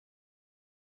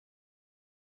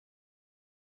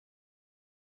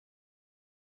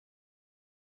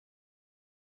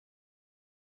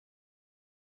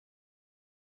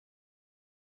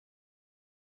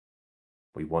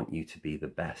We want you to be the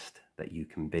best that you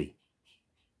can be.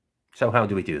 So how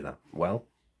do we do that? Well,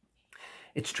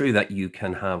 it's true that you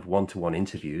can have one-to-one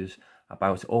interviews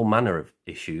about all manner of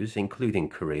issues, including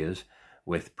careers,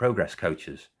 with progress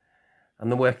coaches.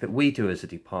 And the work that we do as a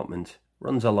department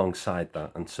runs alongside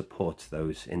that and supports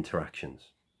those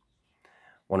interactions.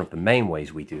 One of the main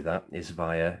ways we do that is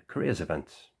via careers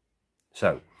events.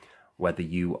 So whether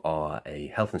you are a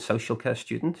health and social care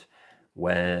student,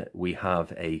 where we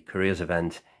have a careers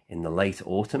event in the late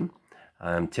autumn,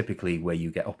 typically where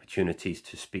you get opportunities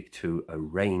to speak to a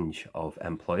range of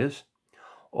employers,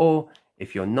 or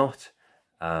if you're not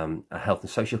a health and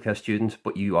social care student,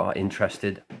 but you are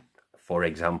interested, for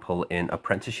example, in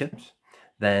apprenticeships,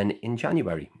 then in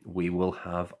January we will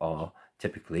have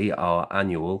typically our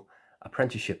annual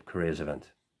apprenticeship careers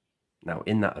event. Now,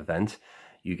 in that event,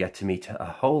 you get to meet a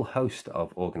whole host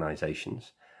of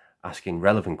organisations asking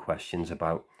relevant questions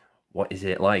about what is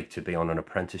it like to be on an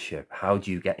apprenticeship? How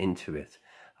do you get into it?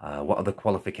 What are the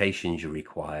qualifications you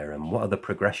require? And what are the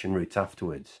progression routes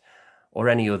afterwards? Or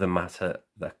any other matter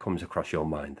that comes across your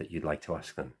mind that you'd like to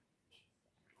ask them.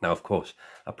 Now, of course,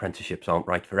 apprenticeships aren't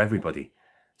right for everybody.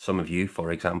 Some of you,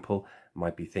 for example,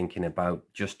 might be thinking about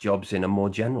just jobs in a more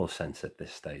general sense at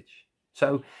this stage.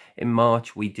 So in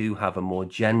March, we do have a more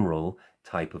general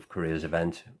type of careers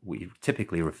event we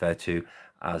typically refer to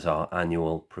as our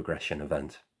annual progression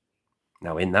event.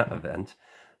 Now, in that event,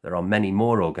 there are many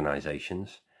more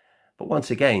organisations, but once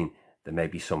again, there may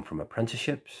be some from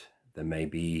apprenticeships, there may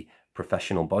be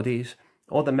professional bodies,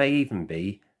 or there may even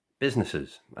be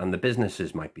businesses. And the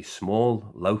businesses might be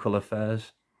small, local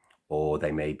affairs, or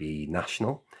they may be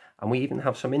national, and we even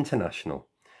have some international.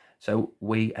 So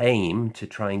we aim to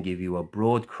try and give you a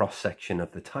broad cross-section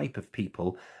of the type of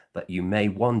people that you may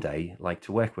one day like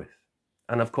to work with.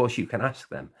 And of course, you can ask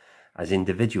them as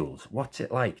individuals, what's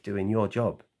it like doing your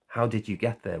job? How did you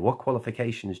get there? What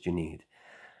qualifications do you need?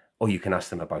 Or you can ask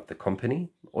them about the company,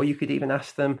 or you could even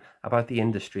ask them about the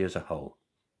industry as a whole.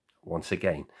 Once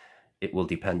again, it will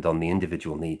depend on the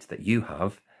individual needs that you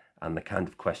have and the kind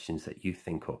of questions that you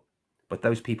think up. But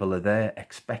those people are there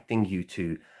expecting you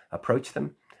to approach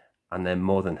them, and they're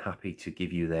more than happy to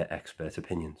give you their expert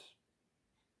opinions.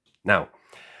 Now,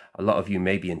 a lot of you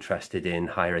may be interested in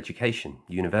higher education,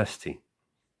 university.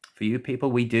 For you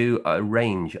people, we do a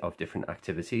range of different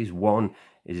activities. One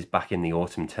is back in the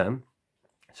autumn term.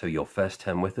 So your first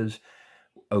term with us,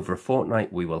 over a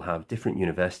fortnight, we will have different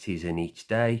universities in each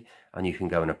day, and you can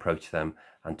go and approach them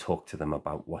and talk to them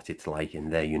about what it's like in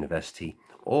their university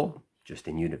or just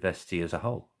in university as a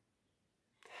whole.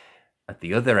 At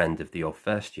the other end of your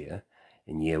first year,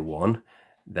 in year one,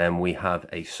 then we have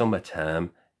a summer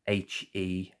term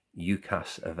HE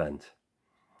UCAS event.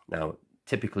 Now,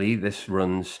 typically this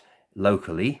runs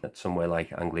locally at somewhere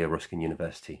like Anglia Ruskin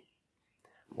University.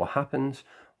 What happens?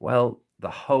 Well, the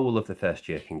whole of the first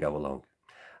year can go along.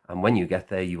 And when you get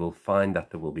there, you will find that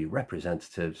there will be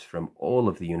representatives from all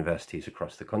of the universities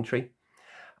across the country,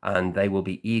 and they will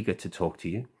be eager to talk to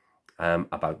you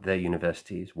about their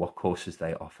universities, what courses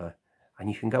they offer, and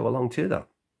you can go along to that.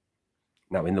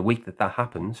 Now, in the week that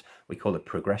happens, we call it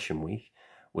Progression Week.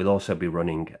 We'll also be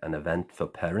running an event for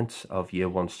parents of Year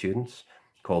 1 students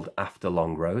called After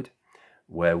Long Road,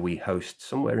 where we host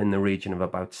somewhere in the region of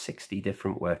about 60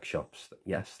 different workshops.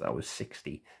 Yes, that was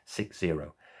 60.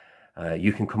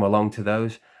 You can come along to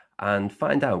those and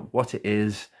find out what it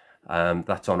is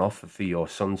that's on offer for your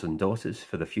sons and daughters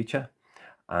for the future,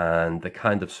 and the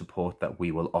kind of support that we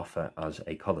will offer as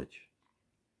a college.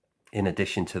 In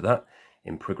addition to that,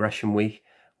 in Progression Week,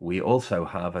 we also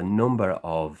have a number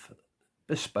of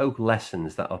bespoke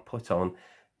lessons that are put on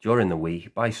during the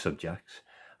week by subjects,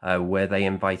 where they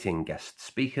invite in guest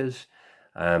speakers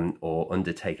or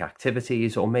undertake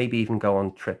activities, or maybe even go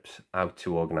on trips out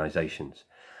to organisations.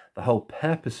 The whole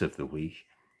purpose of the week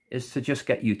is to just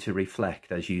get you to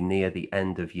reflect as you near the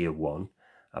end of year one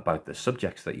about the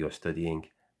subjects that you're studying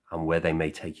and where they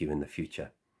may take you in the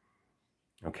future.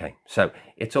 Okay, so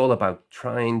it's all about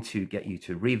trying to get you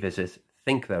to revisit,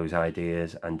 think those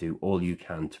ideas, and do all you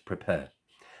can to prepare.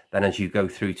 Then as you go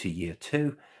through to year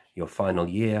two, your final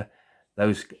year,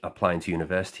 those applying to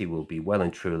university will be well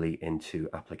and truly into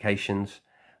applications,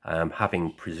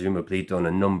 having presumably done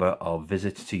a number of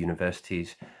visits to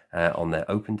universities on their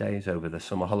open days over the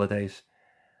summer holidays.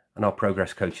 And our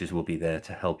progress coaches will be there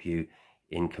to help you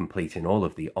in completing all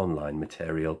of the online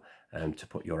material to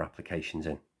put your applications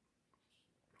in.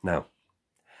 Now,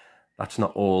 that's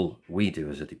not all we do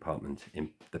as a department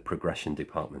in the progression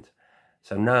department.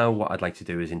 So now what I'd like to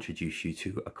do is introduce you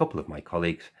to a couple of my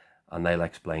colleagues, and they'll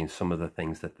explain some of the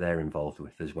things that they're involved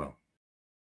with as well.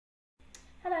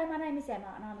 Hello, my name is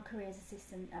Emma and I'm a careers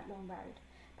assistant at Long Road.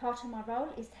 Part of my role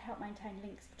is to help maintain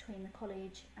links between the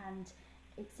college and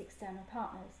its external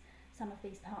partners. Some of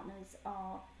these partners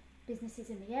are businesses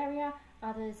in the area,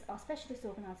 others are specialist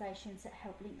organisations that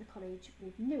help link the college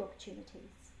with new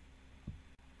opportunities.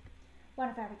 One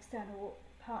of our external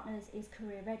partners is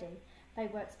Career Ready. They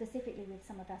work specifically with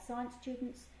some of our science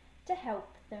students to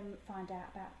help them find out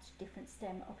about different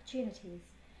STEM opportunities.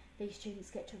 These students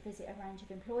get to visit a range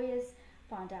of employers,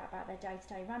 find out about their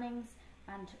day-to-day runnings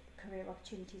and career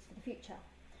opportunities for the future.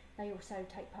 They also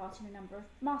take part in a number of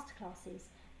masterclasses.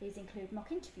 These include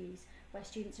mock interviews, where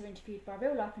students are interviewed by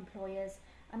real-life employers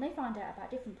and they find out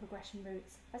about different progression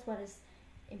routes as well as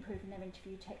improving their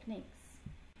interview techniques.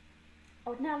 I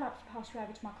would now like to pass you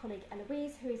over to my colleague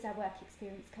Eloise, who is our work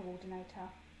experience coordinator.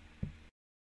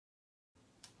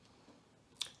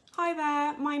 Hi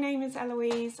there, my name is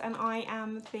Eloise and I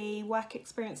am the Work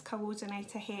Experience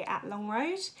Coordinator here at Long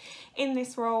Road. In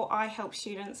this role I help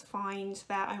students find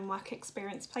their own work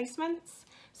experience placements.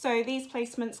 So these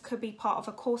placements could be part of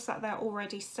a course that they're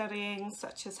already studying,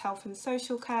 such as health and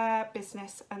social care,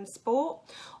 business and sport,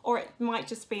 or it might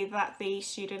just be that the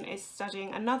student is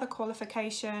studying another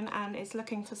qualification and is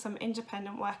looking for some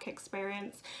independent work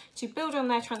experience to build on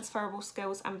their transferable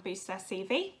skills and boost their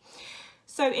CV.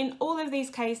 So in all of these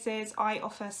cases, I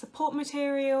offer support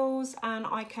materials and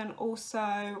I can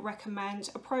also recommend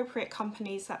appropriate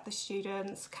companies that the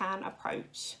students can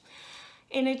approach.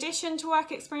 In addition to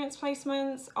work experience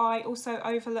placements, I also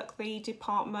overlook the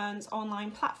department's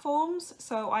online platforms.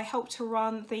 So I help to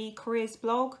run the careers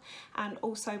blog and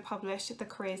also publish the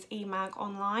careers eMag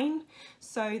online.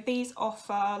 So these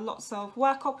offer lots of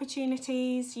work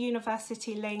opportunities,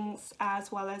 university links, as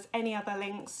well as any other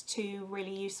links to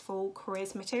really useful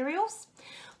careers materials.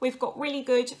 We've got really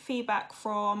good feedback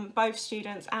from both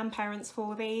students and parents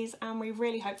for these, and we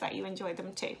really hope that you enjoy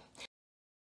them too.